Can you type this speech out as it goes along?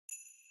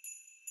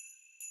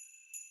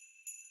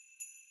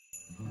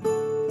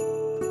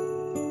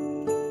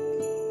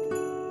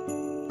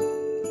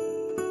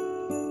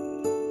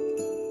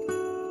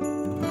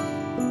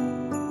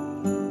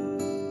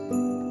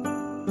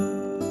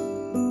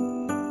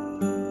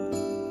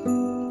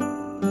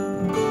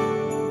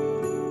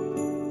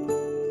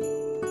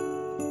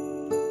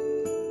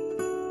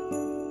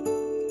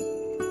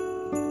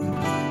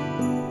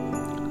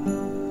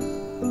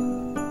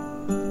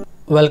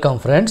Welcome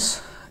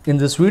friends. In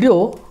this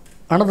video,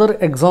 another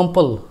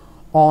example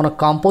on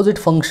composite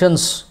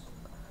functions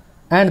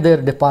and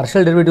their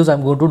partial derivatives I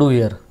am going to do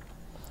here.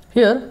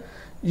 Here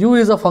u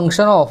is a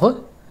function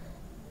of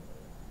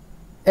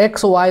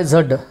x, y,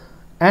 z,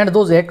 and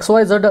those x,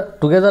 y, z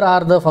together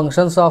are the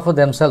functions of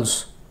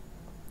themselves.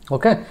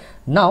 Okay.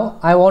 Now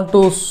I want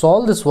to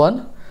solve this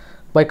one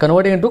by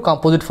converting into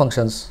composite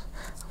functions.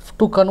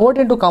 To convert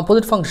into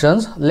composite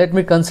functions, let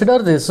me consider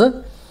this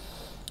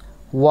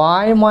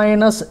y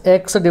minus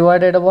x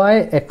divided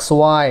by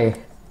xy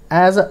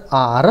as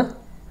r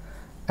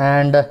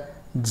and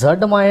z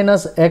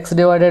minus x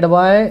divided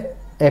by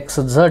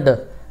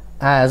xz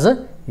as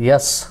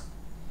s.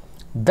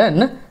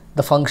 Then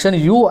the function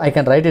u, I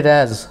can write it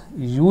as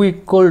u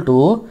equal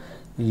to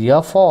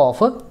f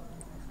of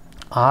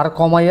r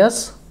comma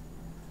s,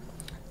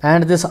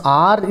 and this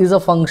r is a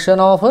function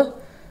of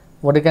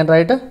what you can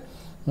write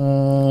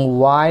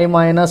y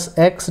minus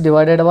x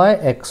divided by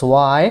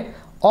xy,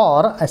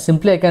 or I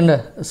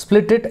can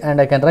split it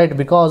and I can write,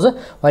 because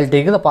while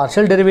taking the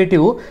partial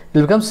derivative it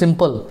will become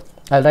simple.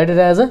 I'll write it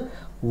as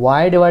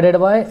y divided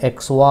by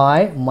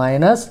xy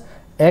minus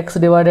x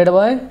divided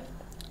by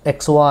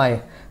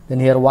xy. Then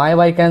here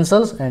y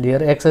cancels and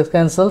here x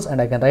cancels, and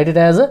I can write it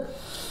as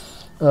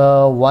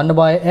 1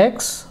 by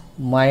x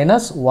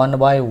minus 1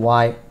 by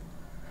y.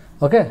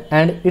 Okay,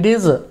 and it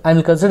is, I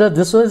will consider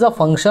this is a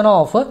function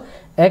of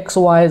x,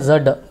 y, z.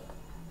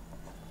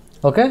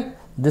 Okay,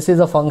 this is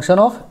a function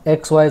of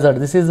x, y, z.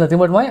 This is nothing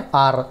but my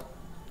r.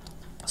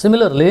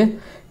 Similarly,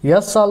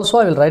 s also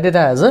I will write it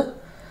as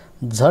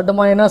z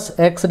minus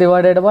x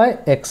divided by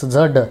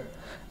xz,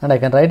 and I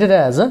can write it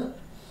as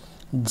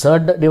z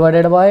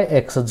divided by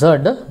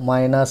xz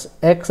minus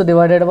x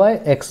divided by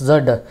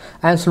xz.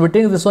 I am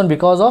splitting this one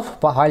because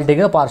of while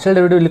taking a partial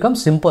derivative will become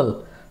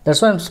simple.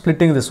 That's why I am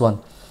splitting this one.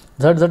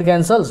 Z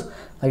cancels.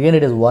 Again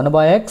it is 1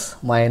 by x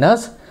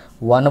minus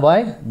 1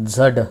 by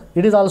z.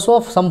 It is also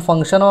of some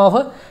function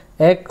of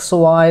x,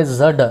 y,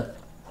 z.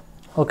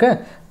 Okay,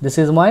 this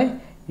is my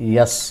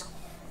s.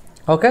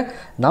 Okay,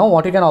 now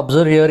what you can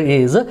observe here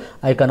is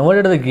I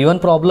converted the given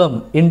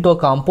problem into a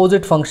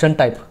composite function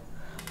type.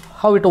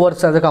 How it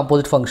works as a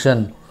composite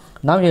function.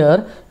 Now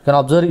here you can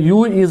observe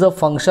u is a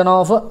function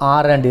of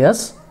r and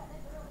s,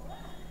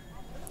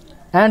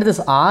 and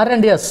this r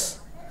and s,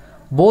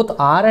 both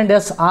r and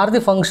s are the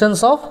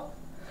functions of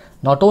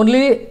not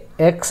only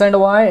x and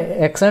y,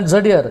 x and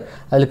z. Here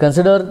I will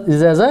consider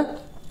this as a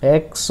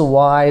x,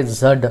 y,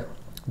 z.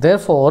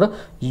 Therefore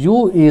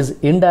u is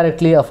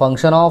indirectly a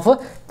function of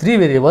three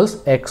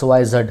variables x,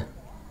 y, z.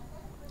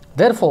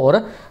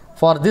 Therefore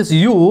for this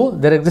u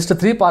there exist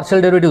three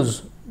partial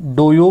derivatives: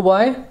 dou u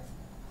by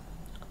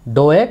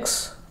dou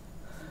x,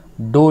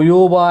 dou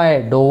u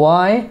by dou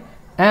y,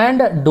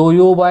 and dou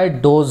u by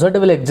dou z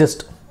will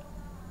exist.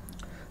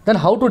 Then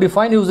how to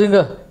define using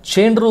a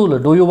chain rule,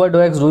 dou u by dou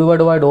x, dou u by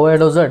dou y, dou y,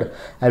 dou z?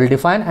 I will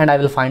define and I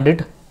will find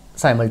it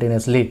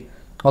simultaneously.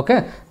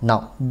 Okay,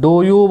 now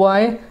dou u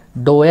by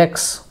dou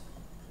x.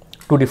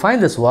 To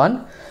define this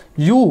one,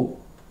 u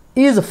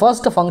is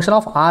first a function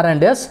of r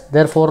and s.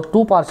 Therefore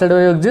two partial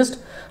derivatives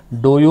exist: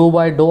 dou u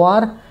by dou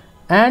r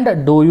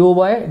and dou u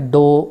by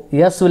dou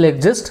s will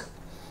exist.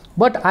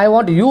 But I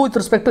want u with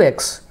respect to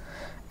x,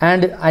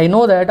 and I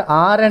know that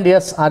r and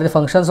s are the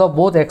functions of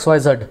both x, y,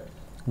 z.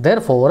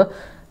 Therefore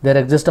there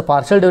exists a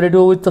partial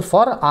derivative with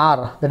for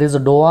r, that is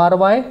dou r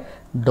by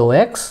dou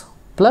x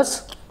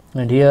plus,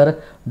 and here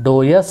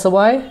dou s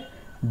by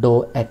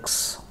dou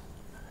x.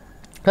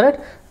 Correct?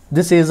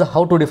 This is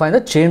how to define the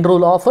chain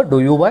rule of dou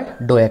u by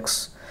dou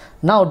x.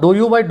 Now dou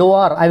u by dou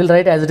r I will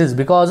write as it is,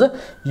 because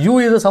u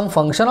is some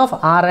function of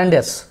r and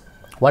s.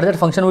 What is that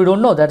function we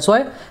don't know, that's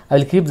why I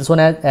will keep this one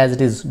as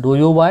it is, dou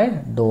u by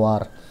dou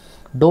r.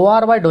 Dou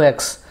r by dou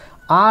x.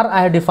 R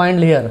I have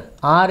defined here,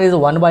 r is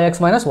 1 by x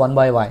minus 1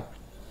 by y.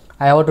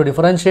 I have to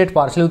differentiate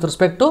partially with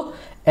respect to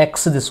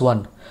x. This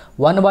one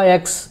 1 by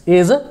x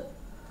is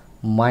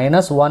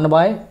minus 1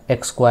 by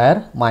x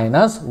square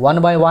minus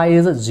 1 by y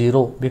is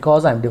 0,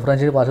 because I am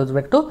differentiating partially with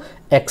respect to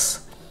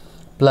x,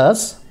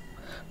 plus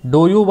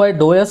dou u by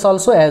dou s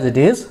also as it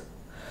is,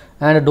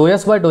 and dou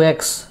s by dou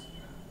x,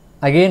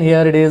 again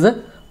here it is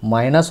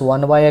minus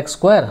 1 by x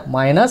square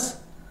minus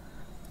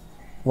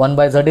 1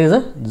 by z is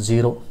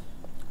 0.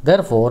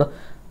 Therefore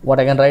what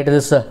I can write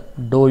is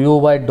dou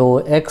u by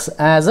dou x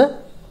as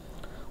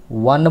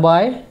 1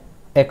 by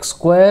x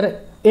square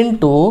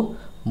into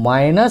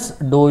minus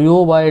dou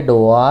u by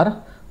dou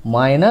r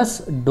minus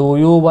dou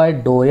u by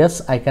dou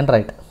s I can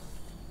write.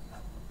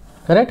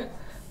 Correct?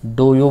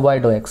 Dou u by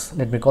dou x.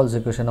 Let me call this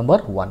equation number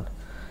 1.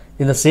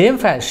 In the same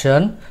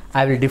fashion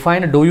I will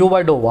define dou u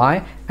by dou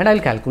y and I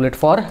will calculate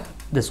for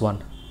this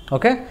one.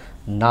 Okay.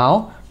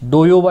 Now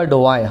dou u by dou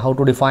y, how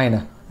to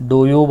define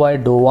dou u by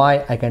dou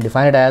y? I can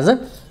define it as,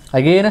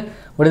 again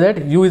what is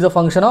that, u is a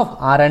function of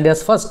r and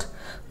s first.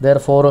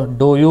 Therefore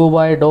dou u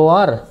by dou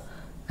r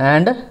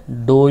and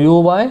dou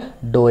u by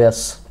dou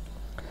s.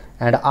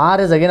 and r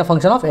is again a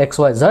function of x,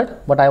 y, z,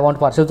 but I want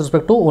partial with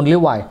respect to only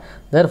y.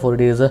 Therefore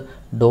it is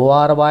dou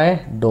r by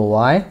dou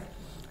y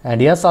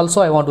and s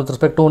also I want with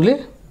respect to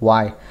only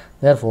y.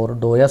 Therefore,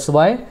 dou s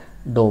by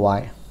dou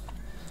y.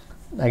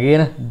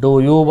 Again, dou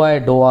u by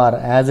dou r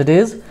as it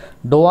is.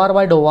 Dou r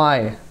by dou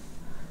y.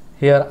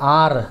 Here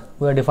r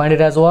we have defined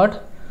it as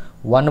what?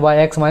 1 by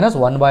x minus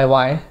 1 by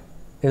y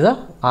is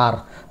a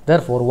r.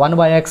 Therefore, 1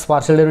 by x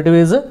partial derivative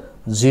is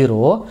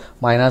 0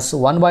 minus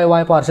 1 by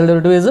y partial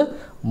derivative is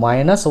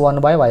minus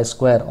 1 by y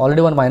square.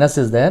 Already one minus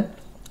is there.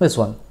 This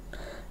one.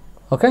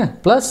 Okay.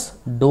 Plus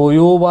dou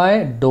u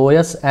by dou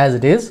s as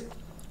it is.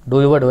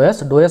 Dou u by dou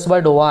s by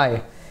dou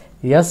y.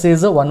 S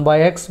is 1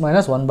 by x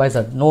minus 1 by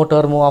z. No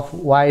term of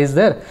y is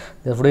there.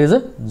 Therefore, it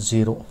is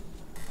 0.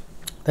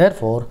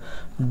 Therefore,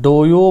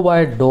 dou u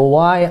by dou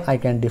y I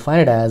can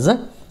define it as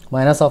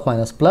minus of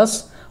minus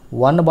plus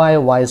 1 by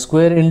y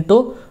square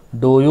into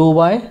dou u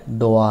by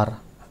dou r.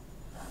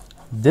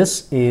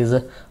 This is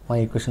my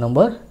equation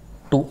number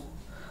 2.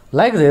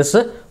 Like this,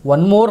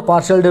 one more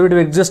partial derivative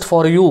exists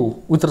for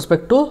u with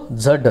respect to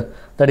z,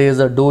 that is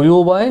dou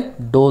u by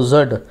dou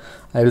z.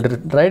 I will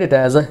write it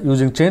as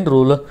using chain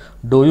rule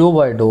dou u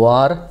by dou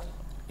r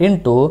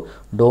into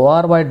dou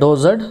r by dou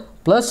z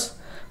plus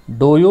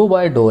dou u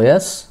by dou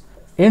s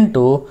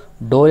into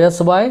dou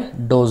s by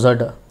dou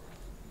z.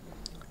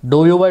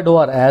 Dou u by dou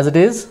r as it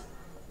is.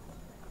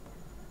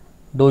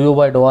 Dou u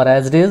by dou r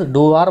as it is.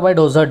 Dou r by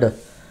dou z.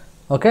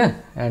 Okay,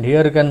 and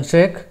here you can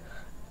check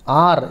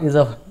r is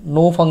a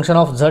no function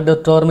of z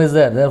term is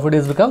there, therefore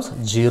it becomes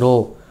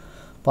 0.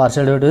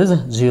 Partial derivative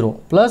is 0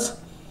 plus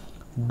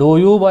dou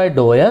u by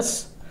dou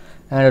s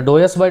and dou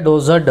s by dou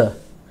z.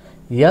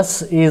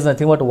 S is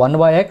nothing but 1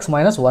 by x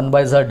minus 1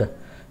 by z.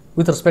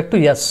 With respect to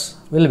s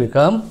will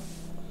become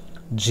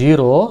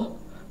 0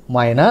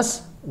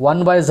 minus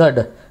 1 by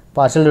z.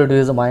 Partial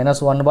derivative is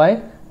minus 1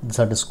 by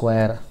z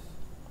square.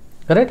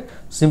 Correct?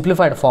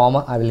 Simplified form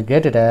I will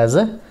get it as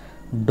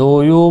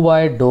dou u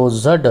by dou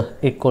z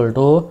equal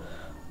to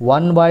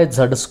 1 by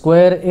z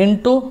square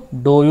into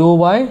dou u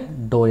by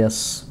dou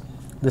s.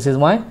 This is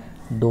my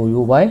dou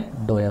u by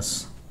dou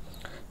s.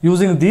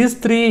 Using these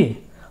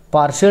three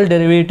partial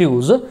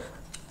derivatives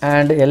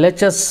and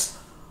LHS,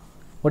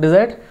 what is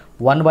that?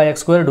 1 by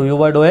x square dou u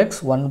by dou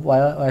x, 1 by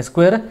y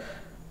square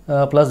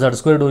plus z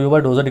square dou u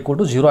by dou z equal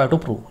to 0 I have to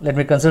prove. Let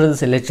me consider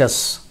this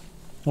LHS,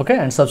 okay,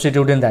 and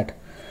substitute in that.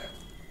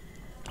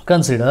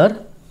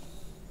 Consider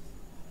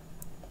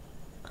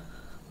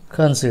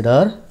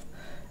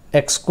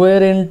x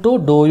square into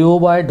dou u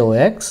by dou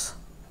x,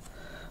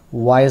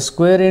 y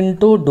square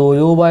into dou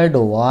u by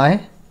dou y,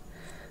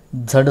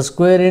 z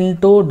square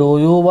into dou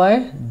u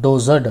by dou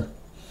z.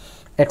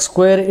 X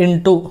square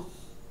into,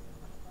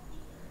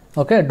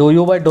 okay, dou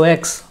u by dou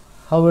x.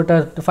 How it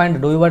is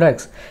defined? Dou u by dou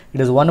x.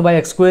 It is 1 by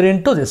x square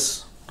into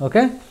this.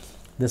 Okay,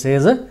 this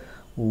is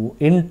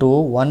into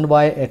 1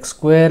 by x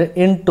square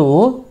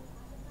into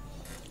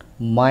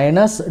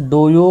minus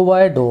dou u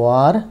by dou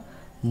r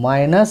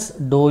minus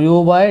dou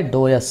u by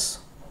dou s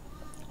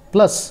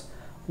plus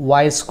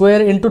y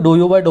square into dou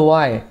u by dou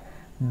y.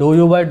 Dou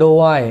u by dou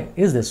y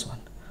is this one,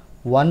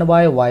 1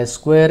 by y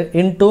square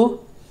into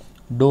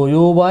dou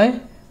u by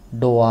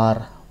dou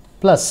r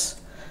plus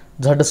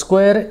z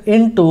square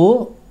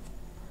into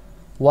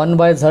 1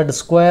 by z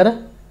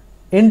square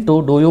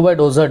into dou u by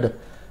dou z.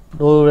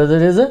 Dou z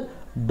is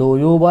dou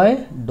u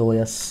by dou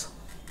s.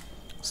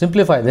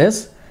 Simplify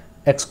this.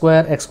 X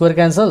square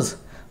cancels,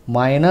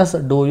 minus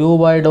dou u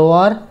by dou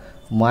r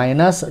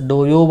minus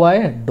dou u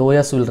by dou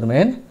s will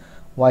remain,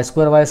 y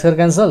square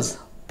cancels,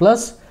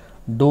 plus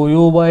dou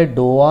u by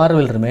dou r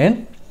will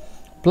remain,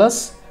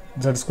 plus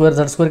z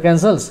square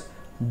cancels,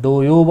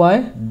 dou u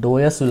by dou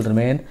s will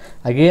remain,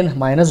 again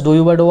minus dou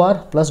u by dou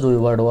r plus dou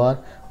u by dou r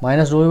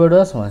minus dou u by dou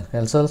s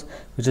cancels,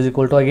 which is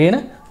equal to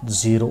again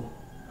 0.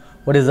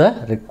 What is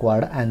the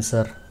required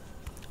answer?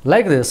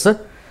 Like this,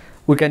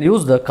 we can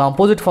use the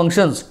composite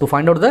functions to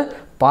find out the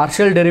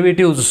partial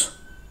derivatives.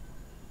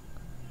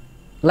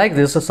 Like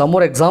this, some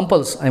more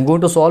examples I am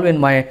going to solve in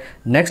my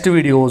next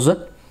videos.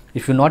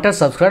 If you not yet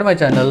subscribed my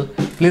channel,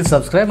 please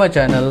subscribe my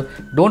channel.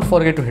 Don't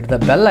forget to hit the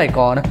bell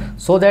icon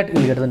so that you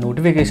will get the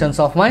notifications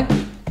of my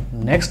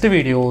next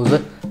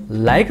videos.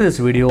 Like this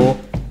video,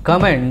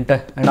 comment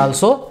and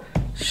also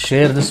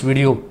share this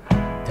video.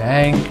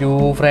 Thank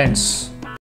you friends.